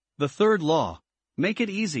The third law. Make it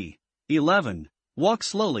easy. 11. Walk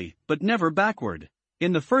slowly, but never backward.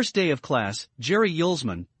 In the first day of class, Jerry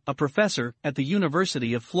Yulsman, a professor at the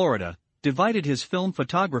University of Florida, divided his film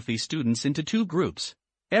photography students into two groups.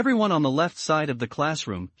 Everyone on the left side of the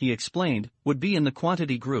classroom, he explained, would be in the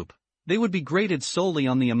quantity group. They would be graded solely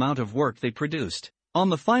on the amount of work they produced.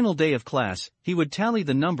 On the final day of class, he would tally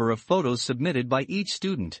the number of photos submitted by each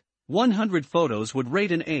student. 100 photos would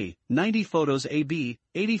rate an A, 90 photos a B,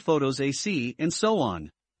 80 photos a C, and so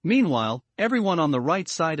on. Meanwhile, everyone on the right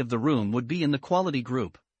side of the room would be in the quality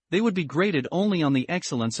group. They would be graded only on the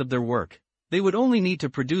excellence of their work. They would only need to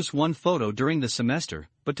produce one photo during the semester,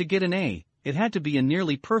 but to get an A, it had to be a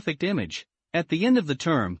nearly perfect image. At the end of the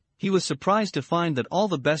term, he was surprised to find that all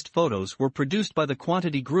the best photos were produced by the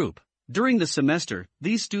quantity group. During the semester,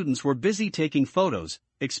 these students were busy taking photos,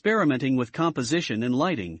 experimenting with composition and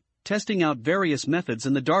lighting, testing out various methods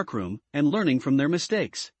in the darkroom, and learning from their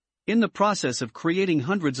mistakes. In the process of creating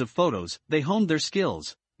hundreds of photos, they honed their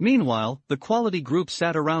skills. Meanwhile, the quality group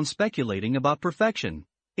sat around speculating about perfection.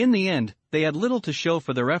 In the end, they had little to show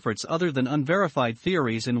for their efforts other than unverified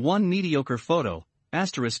theories and one mediocre photo.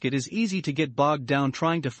 It is easy to get bogged down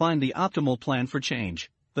trying to find the optimal plan for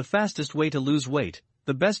change, the fastest way to lose weight,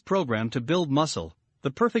 the best program to build muscle,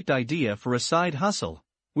 the perfect idea for a side hustle.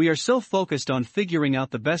 We are so focused on figuring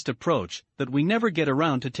out the best approach that we never get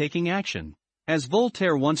around to taking action. As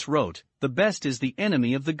Voltaire once wrote, the best is the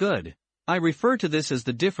enemy of the good. I refer to this as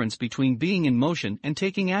the difference between being in motion and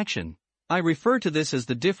taking action.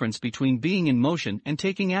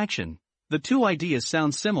 The two ideas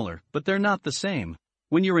sound similar, but they're not the same.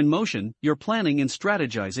 When you're in motion, you're planning and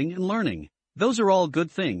strategizing and learning. Those are all good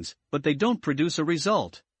things, but they don't produce a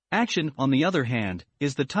result. Action, on the other hand,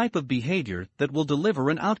 is the type of behavior that will deliver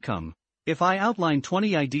an outcome. If I outline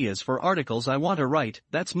 20 ideas for articles I want to write,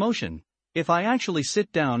 that's motion. If I actually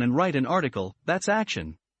sit down and write an article, that's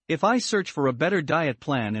action. If I search for a better diet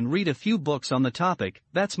plan and read a few books on the topic,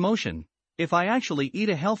 that's motion. If I actually eat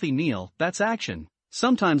a healthy meal, that's action.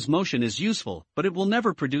 Sometimes motion is useful, but it will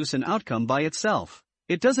never produce an outcome by itself.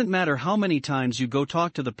 It doesn't matter how many times you go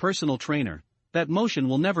talk to the personal trainer, that motion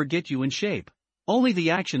will never get you in shape. Only the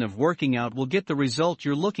action of working out will get the result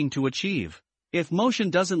you're looking to achieve. If motion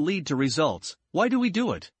doesn't lead to results, why do we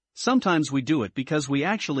do it? Sometimes we do it because we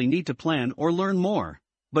actually need to plan or learn more.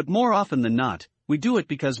 But more often than not, we do it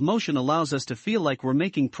because motion allows us to feel like we're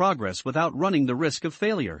making progress without running the risk of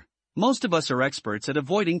failure. Most of us are experts at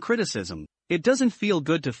avoiding criticism. It doesn't feel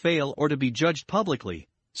good to fail or to be judged publicly,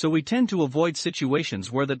 so we tend to avoid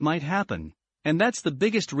situations where that might happen. And that's the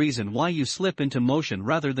biggest reason why you slip into motion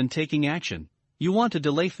rather than taking action. You want to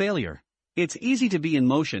delay failure. It's easy to be in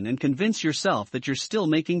motion and convince yourself that you're still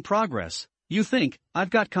making progress. You think, I've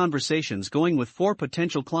got conversations going with 4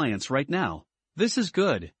 potential clients right now. This is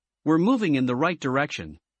good. We're moving in the right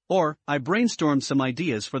direction. Or, I brainstormed some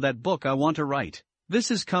ideas for that book I want to write. This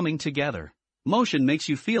is coming together. Motion makes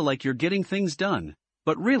you feel like you're getting things done.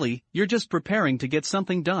 But really, you're just preparing to get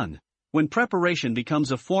something done. When preparation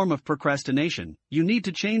becomes a form of procrastination, you need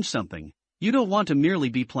to change something. You don't want to merely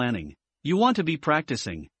be planning. You want to be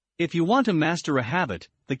practicing. If you want to master a habit,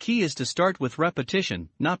 the key is to start with repetition,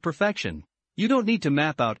 not perfection. You don't need to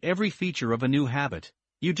map out every feature of a new habit.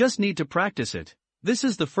 You just need to practice it. This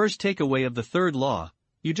is the first takeaway of the third law.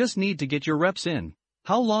 You just need to get your reps in.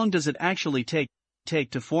 How long does it actually take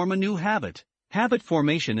to form a new habit? Habit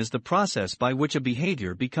formation is the process by which a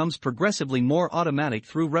behavior becomes progressively more automatic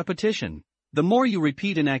through repetition. The more you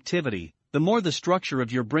repeat an activity, the more the structure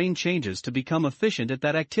of your brain changes to become efficient at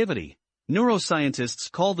that activity. Neuroscientists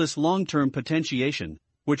call this long-term potentiation,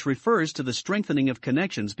 which refers to the strengthening of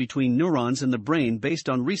connections between neurons in the brain based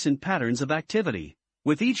on recent patterns of activity.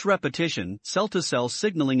 With each repetition, cell-to-cell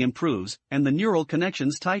signaling improves, and the neural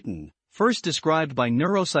connections tighten. First described by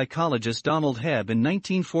neuropsychologist Donald Hebb in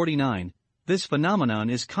 1949, this phenomenon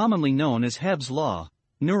is commonly known as Hebb's law.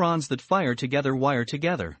 Neurons that fire together wire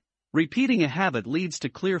together. Repeating a habit leads to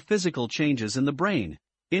clear physical changes in the brain.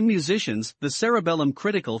 In musicians, the cerebellum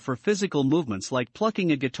critical for physical movements like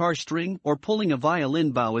plucking a guitar string or pulling a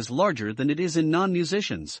violin bow is larger than it is in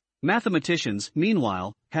non-musicians. Mathematicians,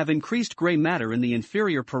 meanwhile, have increased gray matter in the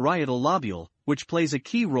inferior parietal lobule, which plays a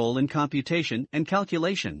key role in computation and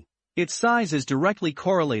calculation. Its size is directly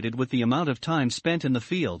correlated with the amount of time spent in the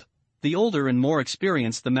field. The older and more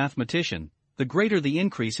experienced the mathematician, the greater the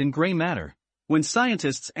increase in gray matter. When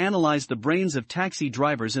scientists analyzed the brains of taxi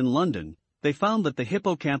drivers in London, they found that the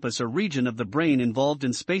hippocampus, a region of the brain involved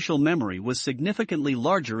in spatial memory, was significantly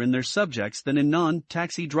larger in their subjects than in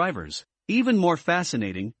non-taxi drivers. Even more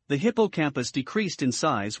fascinating, the hippocampus decreased in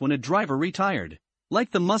size when a driver retired.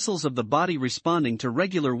 Like the muscles of the body responding to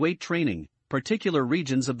regular weight training, particular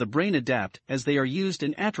regions of the brain adapt as they are used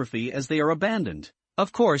and atrophy as they are abandoned.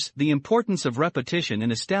 Of course, the importance of repetition in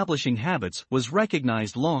establishing habits was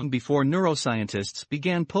recognized long before neuroscientists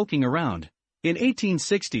began poking around. In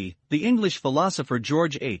 1860, the English philosopher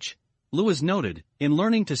George H. Lewis noted, in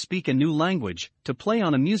learning to speak a new language, to play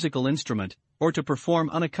on a musical instrument, or to perform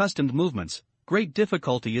unaccustomed movements, great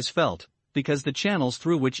difficulty is felt, because the channels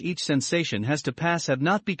through which each sensation has to pass have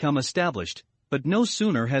not become established, but no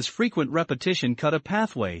sooner has frequent repetition cut a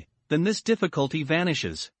pathway, than this difficulty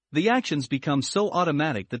vanishes. The actions become so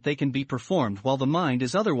automatic that they can be performed while the mind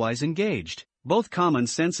is otherwise engaged. Both common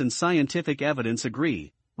sense and scientific evidence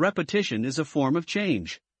agree, repetition is a form of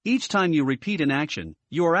change. Each time you repeat an action,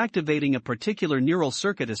 you are activating a particular neural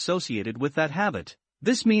circuit associated with that habit.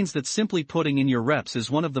 This means that simply putting in your reps is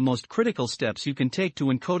one of the most critical steps you can take to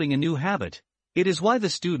encoding a new habit. It is why the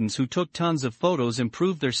students who took tons of photos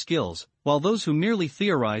improved their skills, while those who merely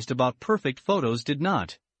theorized about perfect photos did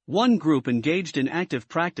not. One group engaged in active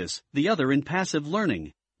practice, the other in passive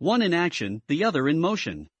learning. One in action, the other in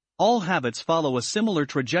motion. All habits follow a similar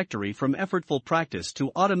trajectory from effortful practice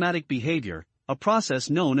to automatic behavior, a process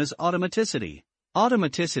known as automaticity.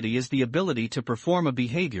 Automaticity is the ability to perform a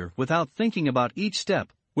behavior without thinking about each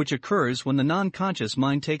step, which occurs when the non-conscious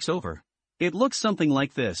mind takes over. It looks something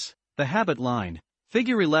like this. The habit line.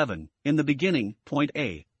 Figure 11. In the beginning, point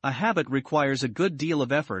A, a habit requires a good deal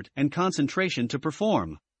of effort and concentration to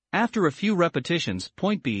perform. After a few repetitions,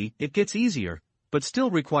 point B, it gets easier, but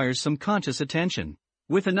still requires some conscious attention.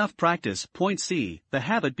 With enough practice, point C, the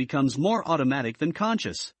habit becomes more automatic than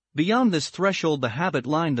conscious. Beyond this threshold, the habit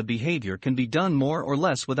line, the behavior can be done more or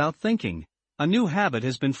less without thinking. A new habit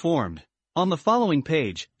has been formed. On the following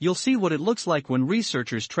page, you'll see what it looks like when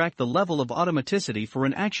researchers track the level of automaticity for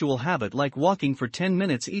an actual habit like walking for 10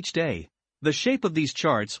 minutes each day. The shape of these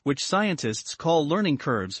charts, which scientists call learning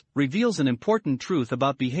curves, reveals an important truth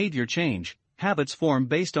about behavior change. Habits form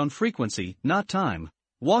based on frequency, not time.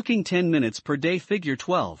 Walking 10 minutes per day. Figure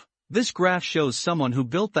 12. This graph shows someone who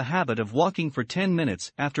built the habit of walking for 10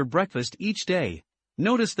 minutes after breakfast each day.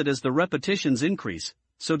 Notice that as the repetitions increase,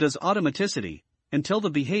 so does automaticity, until the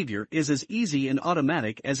behavior is as easy and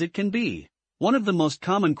automatic as it can be. One of the most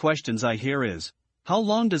common questions I hear is, how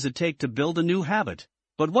long does it take to build a new habit?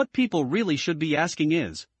 But what people really should be asking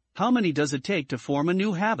is, how many does it take to form a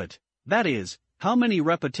new habit? That is, how many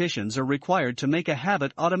repetitions are required to make a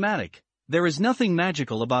habit automatic? There is nothing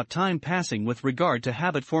magical about time passing with regard to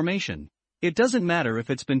habit formation. It doesn't matter if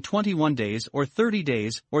it's been 21 days or 30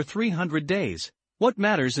 days or 300 days. What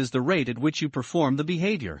matters is the rate at which you perform the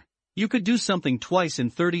behavior. You could do something twice in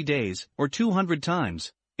 30 days or 200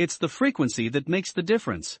 times. It's the frequency that makes the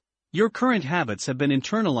difference. Your current habits have been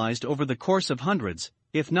internalized over the course of hundreds,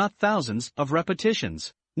 if not thousands, of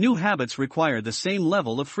repetitions. New habits require the same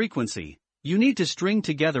level of frequency. You need to string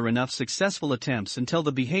together enough successful attempts until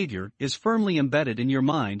the behavior is firmly embedded in your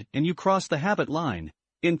mind and you cross the habit line.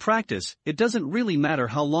 In practice, it doesn't really matter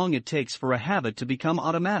how long it takes for a habit to become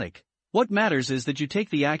automatic. What matters is that you take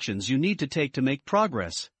the actions you need to take to make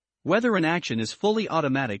progress. Whether an action is fully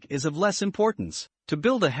automatic is of less importance. To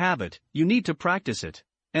build a habit, you need to practice it.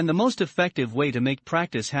 And the most effective way to make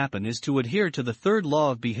practice happen is to adhere to the third law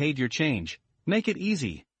of behavior change. Make it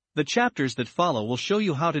easy. The chapters that follow will show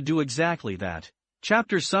you how to do exactly that.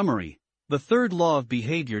 Chapter Summary. The third law of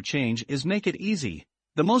behavior change is make it easy.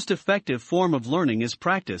 The most effective form of learning is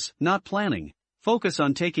practice, not planning. Focus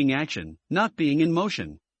on taking action, not being in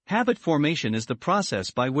motion. Habit formation is the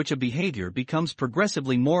process by which a behavior becomes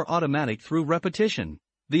progressively more automatic through repetition.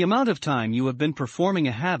 The amount of time you have been performing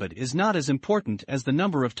a habit is not as important as the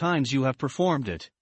number of times you have performed it.